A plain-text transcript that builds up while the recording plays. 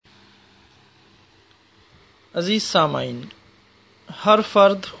عزیز سامعین، ہر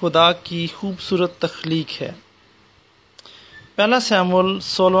فرد خدا کی خوبصورت تخلیق ہے۔ پہلا سیموئیل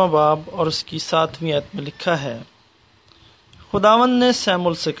 16واں باب اور اس کی 7ویں آیت میں لکھا ہے، خداوند نے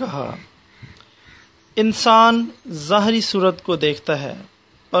سیموئیل سے کہا، انسان ظاہری صورت کو دیکھتا ہے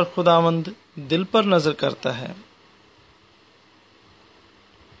پر خداوند دل پر نظر کرتا ہے۔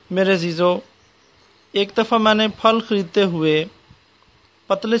 میرے عزیزو، ایک دفعہ میں نے پھل خریدتے ہوئے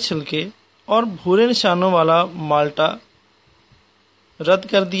پتلے چھلکے اور بھورے نشانوں والا مالٹا رد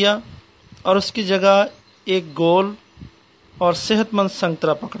کر دیا اور اس کی جگہ ایک گول اور صحت مند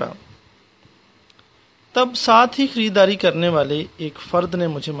سنترا پکڑا۔ تب ساتھ ہی خریداری کرنے والے ایک فرد نے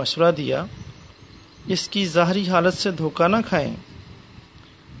مجھے مشورہ دیا، اس کی ظاہری حالت سے دھوکا نہ کھائیں۔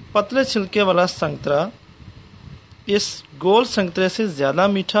 پتلے چھلکے والا سنترا اس گول سنترے سے زیادہ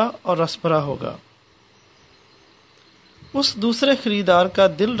میٹھا اور رس بھرا ہوگا۔ اس دوسرے خریدار کا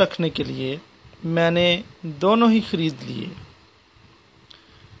دل رکھنے کے لیے میں نے دونوں ہی خرید لیے۔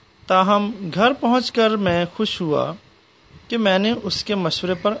 تاہم گھر پہنچ کر میں خوش ہوا کہ میں نے اس کے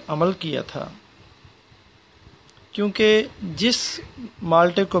مشورے پر عمل کیا تھا، کیونکہ جس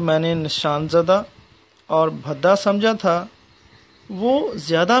مالٹے کو میں نے نشان زدہ اور بھدا سمجھا تھا وہ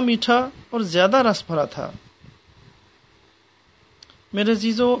زیادہ میٹھا اور زیادہ رس بھرا تھا۔ میرے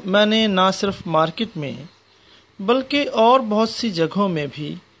عزیزو، میں نے نہ صرف مارکیٹ میں بلکہ اور بہت سی جگہوں میں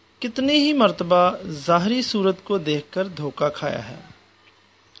بھی کتنی ہی مرتبہ ظاہری صورت کو دیکھ کر دھوکا کھایا ہے۔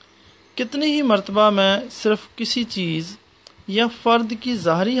 کتنی ہی مرتبہ میں صرف کسی چیز یا فرد کی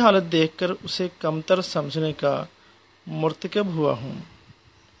ظاہری حالت دیکھ کر اسے کمتر سمجھنے کا مرتکب ہوا ہوں۔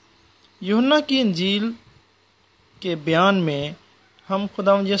 یوحنا کی انجیل کے بیان میں ہم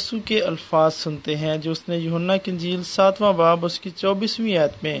خداوند یسوع کے الفاظ سنتے ہیں جو اس نے یوحنا کی انجیل 7واں باب اس کی 24ویں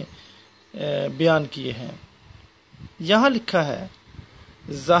آیت میں بیان کیے ہیں۔ یہاں لکھا ہے،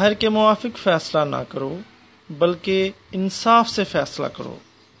 ظاہر کے موافق فیصلہ نہ کرو بلکہ انصاف سے فیصلہ کرو۔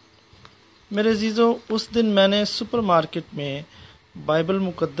 میرے عزیزو، اس دن میں نے سپر مارکیٹ میں بائبل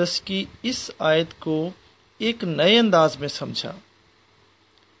مقدس کی اس آیت کو ایک نئے انداز میں سمجھا۔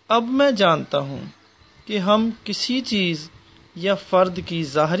 اب میں جانتا ہوں کہ ہم کسی چیز یا فرد کی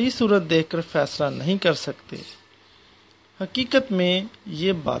ظاہری صورت دیکھ کر فیصلہ نہیں کر سکتے۔ حقیقت میں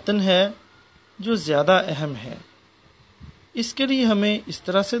یہ باطن ہے جو زیادہ اہم ہے۔ اس کے لیے ہمیں اس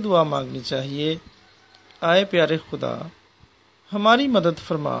طرح سے دعا مانگنی چاہیے، آئے پیارے خدا، ہماری مدد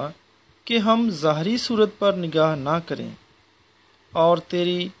فرما کہ ہم ظاہری صورت پر نگاہ نہ کریں اور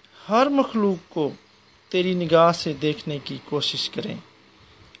تیری ہر مخلوق کو تیری نگاہ سے دیکھنے کی کوشش کریں۔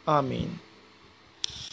 آمین۔